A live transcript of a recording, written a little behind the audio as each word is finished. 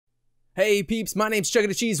Hey peeps, my name's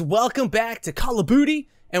Chugada. Welcome back to Call of Duty,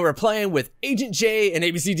 and we're playing with Agent J and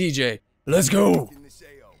ABC DJ. Let's go!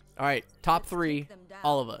 Alright, top three,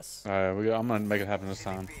 all of us. Alright, I'm gonna make it happen this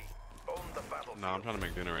time. No, I'm trying to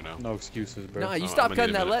make dinner right now. No excuses, bro. Nah, you stop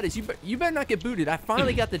cutting that lettuce. You better not get booted. I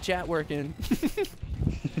finally got the chat working.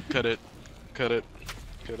 Cut it. Cut it.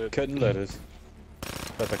 Cut it. Cutting lettuce.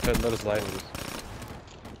 But the cutting lettuce light.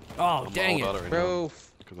 Oh, I'm dang all it. about Bro.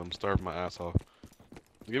 Because I'm starving my ass off.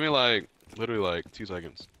 Give me like, literally like 2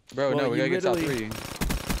 seconds. Bro, Well, no, we gotta get top 3.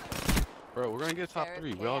 Bro, we're gonna get top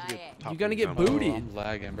 3. We all get top 3. You're gonna get now. booted. Oh, I'm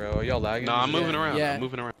lagging, bro. Are y'all lagging? Nah, I'm moving around. Yeah. I'm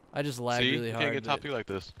moving around. I just lagged See? really You hard. can't get top but 3 like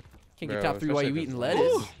this. Can't get Bro, top 3 while you especially eating if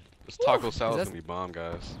lettuce. Woo! This taco salad's that's- gonna be bomb,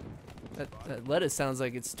 guys. That lettuce sounds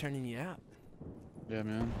like it's turning you out. Yeah,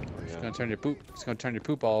 man. It's Yeah. gonna turn your poop. It's gonna turn your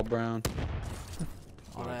poop all brown.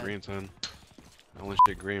 Oh, Alright. green, son. I only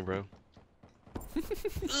shit green, bro.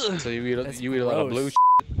 So you eat That's a lot of blue gross.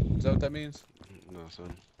 shit? Is that what that means? No,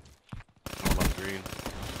 son. All about green.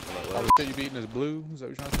 All the shit you be eating is blue? Is that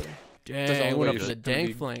what you're trying to say? That's the Dang, only went way up you to the should be-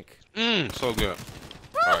 dank flank. So good.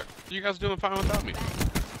 Alright. You guys doing fine without me?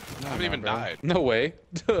 I haven't even bro. died. No way.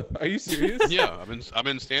 Are you serious? Yeah, I've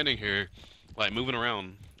been standing here, like moving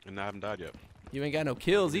around, and I haven't died yet. You ain't got no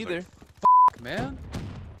kills He's like, either. Man.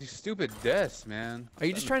 These stupid deaths, man. Are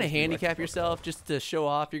you just trying to handicap yourself just to show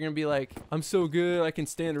off? You're gonna be like, I'm so good, I can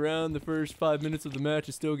stand around the first 5 minutes of the match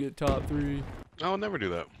and still get top 3. I'll never do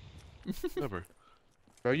that. Never.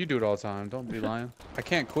 Bro, you do it all the time. Don't be lying. I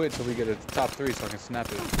can't quit till we get a top 3 so I can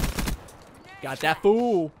snap it. Got that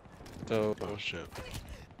fool. So Oh shit.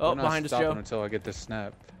 Oh, I'm not behind us, stopping Joe. until I get this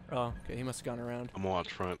snap. Oh, okay, he must have gone around. I'm gonna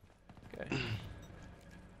watch front. Okay,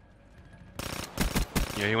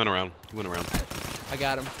 Yeah, he went around. He went around. I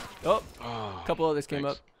got him. Oh, Oh, a couple others came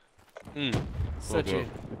up. thanks. Such well.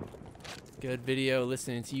 a good video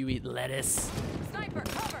listening to you eat lettuce. Sniper,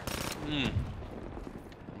 cover! I'm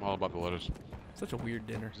all about the lettuce. Such a weird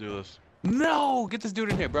dinner. Let's do this. No! Get this dude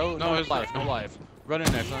in here, bro. No, No it's- life. No life. Run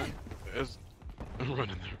in there, son. It's I'm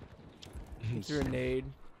running there. Threw a nade.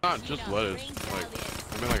 Not just lettuce. Like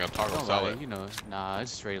I mean, like a taco Don't lie. salad. You know, nah,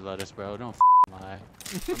 it's straight lettuce, bro. Don't lie.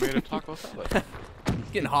 I made a taco salad.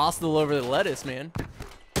 Getting hostile over the lettuce, man.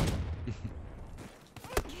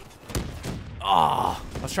 Oh,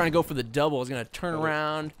 I was trying to go for the double. I was gonna turn Got it.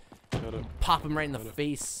 around, Shut up. pop him right in the Got it.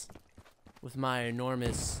 face with my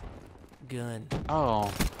enormous gun.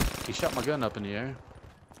 Oh, he shot my gun up in the air.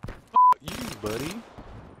 You, buddy.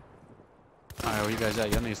 Alright, where you guys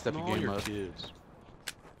at? Y'all need to step And your all game your up. kids.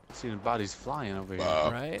 See the bodies flying over here.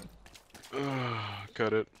 Wow. Right?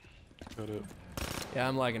 Cut it. Cut it. Yeah,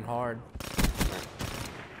 I'm lagging hard.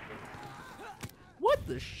 What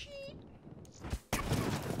the shit?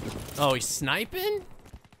 Oh, he's sniping?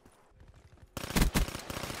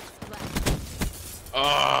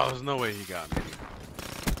 Oh, there's no way he got me.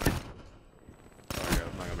 Sorry, guys,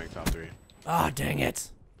 I'm not gonna make top 3. Ah, dang it.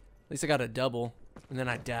 At least I got a double, and then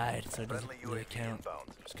I died, so it doesn't really count.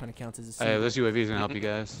 Just kind of counts as a Hey, single. this UAV's gonna help you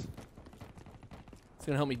guys. It's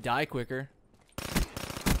gonna help me die quicker.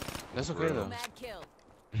 That's okay though. Mad kill.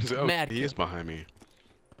 Oh, Mad he is behind me.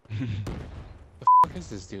 What is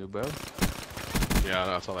this dude, bro? Yeah,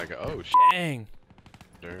 that's all like, oh shit. Dang.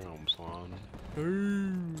 Damn, son.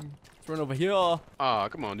 Let's run over here. Ah,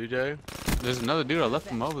 come on, DJ. There's another dude. I left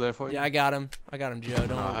him over there for you. Yeah, I got him. I got him, Joe. I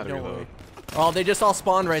had to Don't worry. reload. Oh, they just all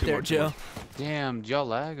spawned right Too there, much, too Joe. much. Damn, did y'all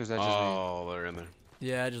lag or is that just me? Oh, they're in there.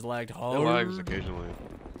 Yeah, I just lagged It hard. lags occasionally.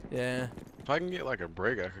 Yeah. If I can get like a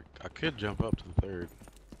break, I could jump up to the 3rd.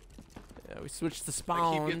 Yeah, we switched the I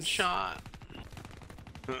spawns. keep getting shot.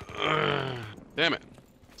 Damn it.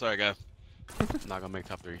 Sorry, guys. Not gonna make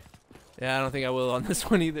top 3. Yeah, I don't think I will on this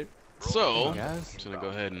one either. So, I'm Guys, just gonna go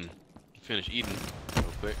ahead and finish eating real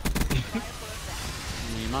quick.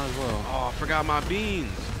 you might as well. Oh, I forgot my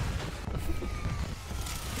beans.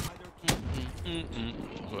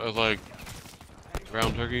 So it's like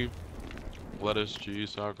ground turkey, lettuce, cheese,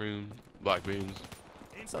 sour cream, black beans,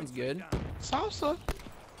 Sounds good. salsa.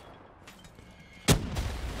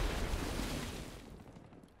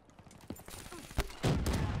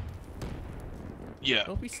 Yeah.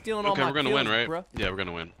 Don't be stealing all Okay, my we're gonna kills, win, right? bruh. Yeah, we're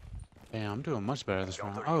gonna win. Damn, I'm doing much better this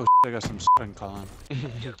round. Oh, I got some in Colin.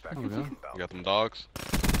 There we go. You got them dogs.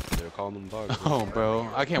 They're calling them dogs. Oh, bro,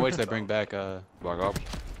 I can't wait till they bring back Black Ops.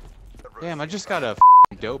 Damn, I just got a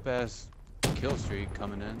dope ass kill streak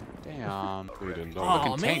coming in. Damn. We didn't Oh, know.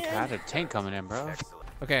 Fucking tank. I man. had a tank coming in, bro.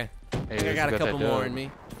 Okay. Hey, I think I let's got a get couple that more dub. in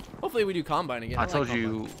me. Hopefully we do combine again. I like told combine.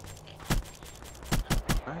 you.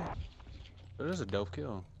 Alright. It is a dope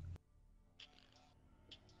kill.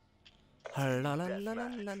 La, la, la, la, la,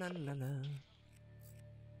 la, la, la.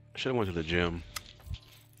 Should have went to the gym.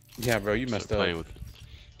 Yeah, bro, you messed up.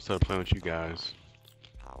 Instead of playing with you guys.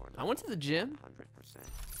 I went to the gym.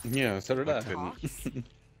 Yeah, so did I.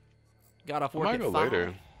 Got off I work might at go 5.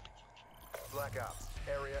 later.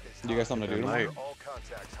 You got something to do tonight?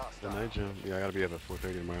 The night gym. Yeah, I gotta be up at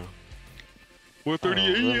 4:30 tomorrow.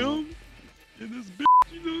 4:30 a.m. in this bitch,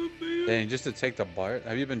 you know what I'm saying? Dang, just to take the BART.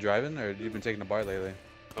 Have you been driving, or have you been taking the BART lately?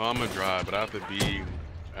 Oh, I'm gonna drive, but I have to be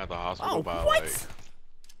at the hospital by what? like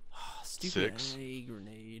Stupid 6.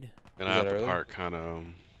 grenade. And Is I have that to early? park kind of.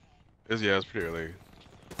 It's pretty early.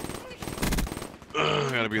 I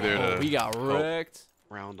gotta be there to We got wrecked.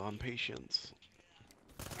 round on patience.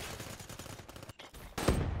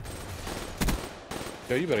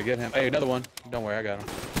 Yo, you better get him. Hey, another one. Don't worry, I got him.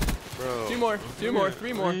 Bro. 2 more, 2 more,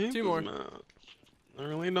 3 more, I hate 2 this more. map. I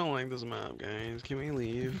really don't like this map, guys. Can we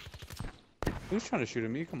leave? Who's trying to shoot at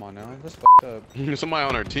me? Come on now. That's up. Somebody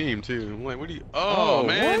on our team too. I'm like, what do you? Oh,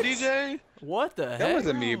 man, what? DJ. What the heck? That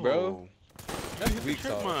wasn't me, bro. That's Weak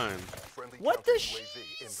trip sauce. mine. What the sh...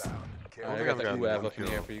 Alright, I got the UAV up in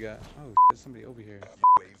the air for you guys. Oh, there's somebody over here.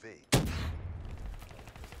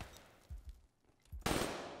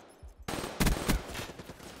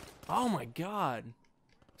 Oh my god.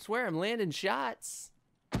 Swear I'm landing shots.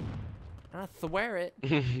 I swear it.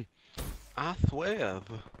 I swear.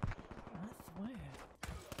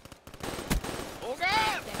 Oh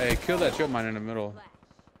god! Hey, kill that trip mine in the middle.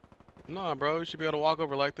 Nah, bro, you should be able to walk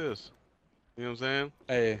over like this. You know what I'm saying?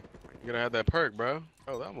 Hey, You gotta have that perk, bro.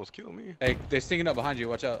 Oh, that almost killed me. hey, they're stinging up behind you.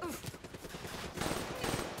 Watch out.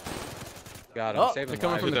 Got him. Oh, Save they're him.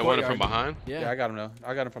 coming Is from the that one courtyard. from behind? Yeah, I got him though.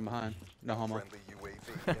 I got him from behind. No homo.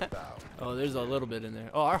 Oh, there's a little bit in there.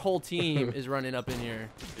 Oh, our whole team is running up in here.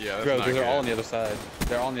 Yeah, that's Bro, not they're good. all on the other side.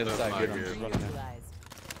 They're all on the other That's side. not Get them. good. Just run in there.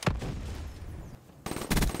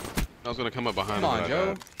 I was gonna come up behind Come him. on, but I Joe.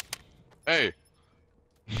 died.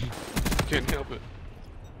 Hey. Can't help it.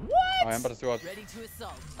 What? Alright, I'm about to throw up. Ready to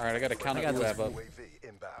assault. Alright, I got a counter got UAV this. up.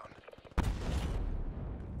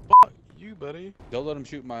 Fuck you, buddy. Don't let him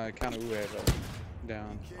shoot my counter UAV up.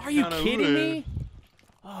 Down. Are you Kinda kidding weird. me?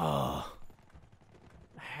 Oh.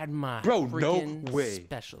 I had my Bro, no freaking way.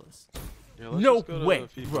 specialist. Yeah, let's No just go to way,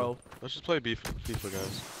 FIFA. bro. Let's just play FIFA,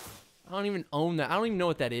 guys. I don't even own that. I don't even know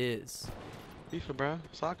what that is. FIFA, bro.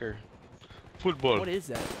 Soccer. Football. What is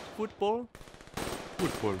that? Football?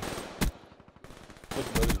 Football.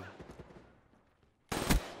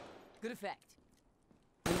 Good effect.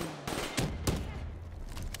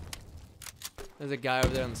 There's a guy over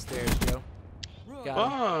there on the stairs, Joe.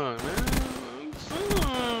 Got him. Fun, man.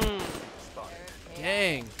 Fun.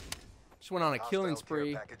 Dang. Just went on a killing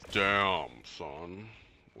spree. Damn, son.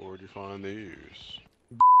 Where'd you find these?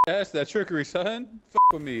 That's that trickery, son. F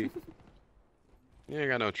with me. You ain't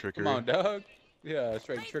got no trickery. Come on, dog. Yeah,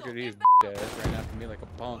 straight trickery. He's ass ran after me like a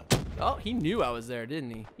punk. Oh, he knew I was there, didn't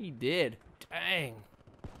he? He did. Dang.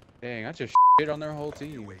 Dang, I just shit on their whole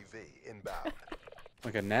team.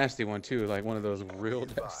 Like a nasty one too, like one of those real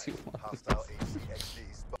nasty ones.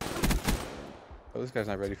 Oh, this guy's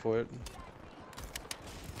not ready for it.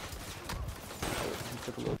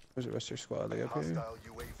 Took a look. Where's the rest of your squad? They up here?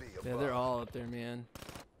 Yeah, they're all up there, man.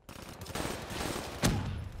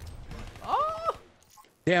 Oh!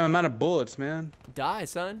 Damn, I'm out of bullets, man. Die,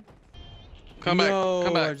 son. Come back. No,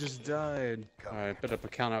 Come back. I just died. Alright, put up a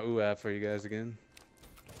count out UAV for you guys again.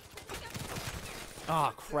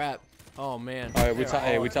 Oh, crap. Oh, man. Alright, we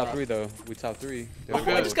top 3 though. We top 3. Oh,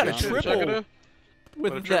 I just got a triple Chugada?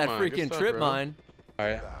 with What a trip that mine. Good freaking stuff, trip bro. mine.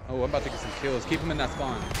 Alright. Oh, I'm about to get some kills. Keep them in that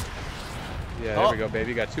spawn. Yeah, there Oh. we go, baby.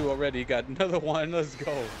 You got 2 already. You got another 1. Let's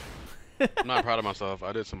go. I'm not proud of myself.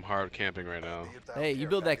 I did some hard camping right now. Hey, you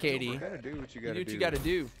build that KD. You gotta do what you You gotta do what do. you gotta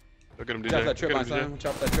do. Look at him, Chop DJ. that trip Look mine, at him, son.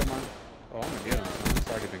 Chop that trip mine. Oh, I'm gonna get him. It's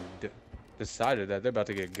already been decided that they're about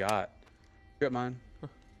to get got. Trip mine.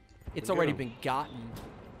 It's Look at already him. been gotten.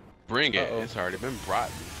 Bring it. Uh-oh. It's already been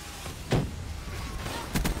brought.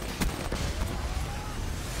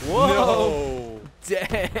 Whoa!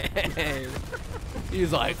 Dang!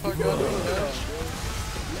 He's like,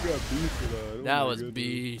 that was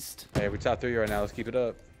beast. Hey, we top 3 right now. Let's keep it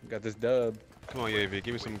up. We got this dub. Come on, Yavi.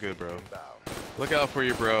 Give me some good, bro. Look out for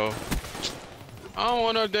you, bro. I don't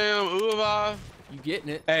want no damn Uva. You getting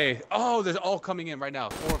it? Hey, oh, there's all coming in right now.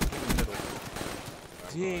 4 of them came in the middle.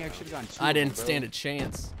 Dang, I should have gone 2. I didn't stand a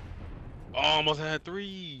chance. Almost had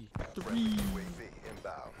 3.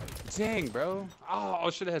 Dang, bro. Oh, I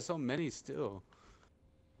should have had so many still.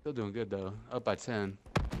 Still doing good though. Up by 10.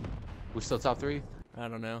 We still top 3? I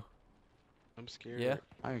don't know. I'm scared. Yeah.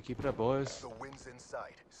 All right, keep it up, boys.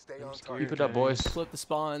 I'm scared. Keep it up, boys. Flip the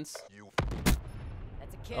spawns.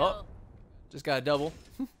 That's a kill. Oh. Just got a double.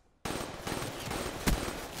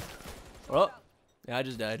 Oh. Yeah, I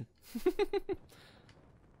just died.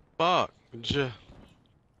 Fuck.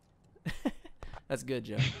 That's good,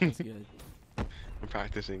 Joe. That's good. I'm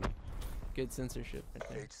practicing. Good censorship right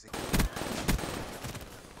there.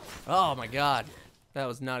 Oh my god. That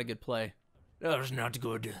was not a good play. That was not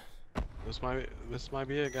good. This might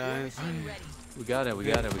be it, guys. We got it. We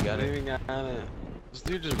got it. We got it. This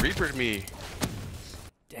dude just reapered me.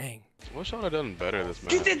 Dang. What should I have done better this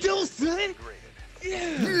match? Get that dough, son!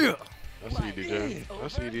 Yeah! I see you, DJ. I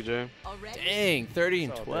see you, DJ. Dang, 30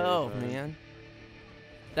 and 12, man. man.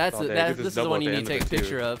 That's All day. this Get this is the double one at you the need to end take of a it, too.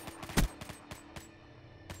 picture of.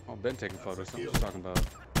 Oh, Ben taking photos. What you talking about?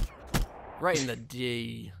 Right in the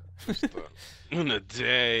D. In the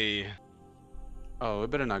day. Oh,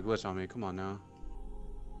 it better not glitch on me. Come on now.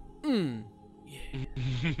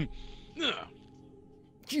 No.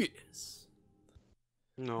 Yes.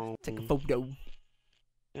 No. Take a photo.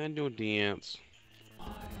 And do a dance.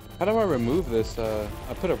 How do I remove this? I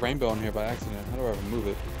put a rainbow on here by accident. How do I remove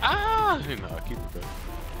it? Ah! No, keep it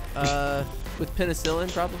there. With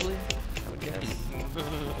penicillin, probably. I would guess.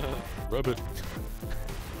 Rub it.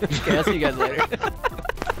 Okay, I'll see you guys later.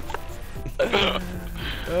 Oh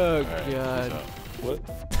Alright, god. peace out. What?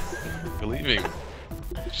 You're leaving.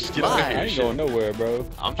 Just get Bye. out of I here. ain't going nowhere, bro.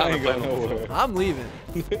 I'm I trying ain't to play going with nowhere. I'm leaving.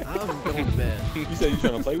 I'm going to bed. You said you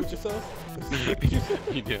trying to play with yourself?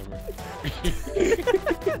 You damn right.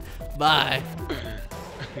 Bye.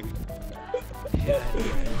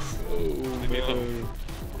 Oh, man.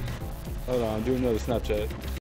 Hold on, I'm doing another Snapchat.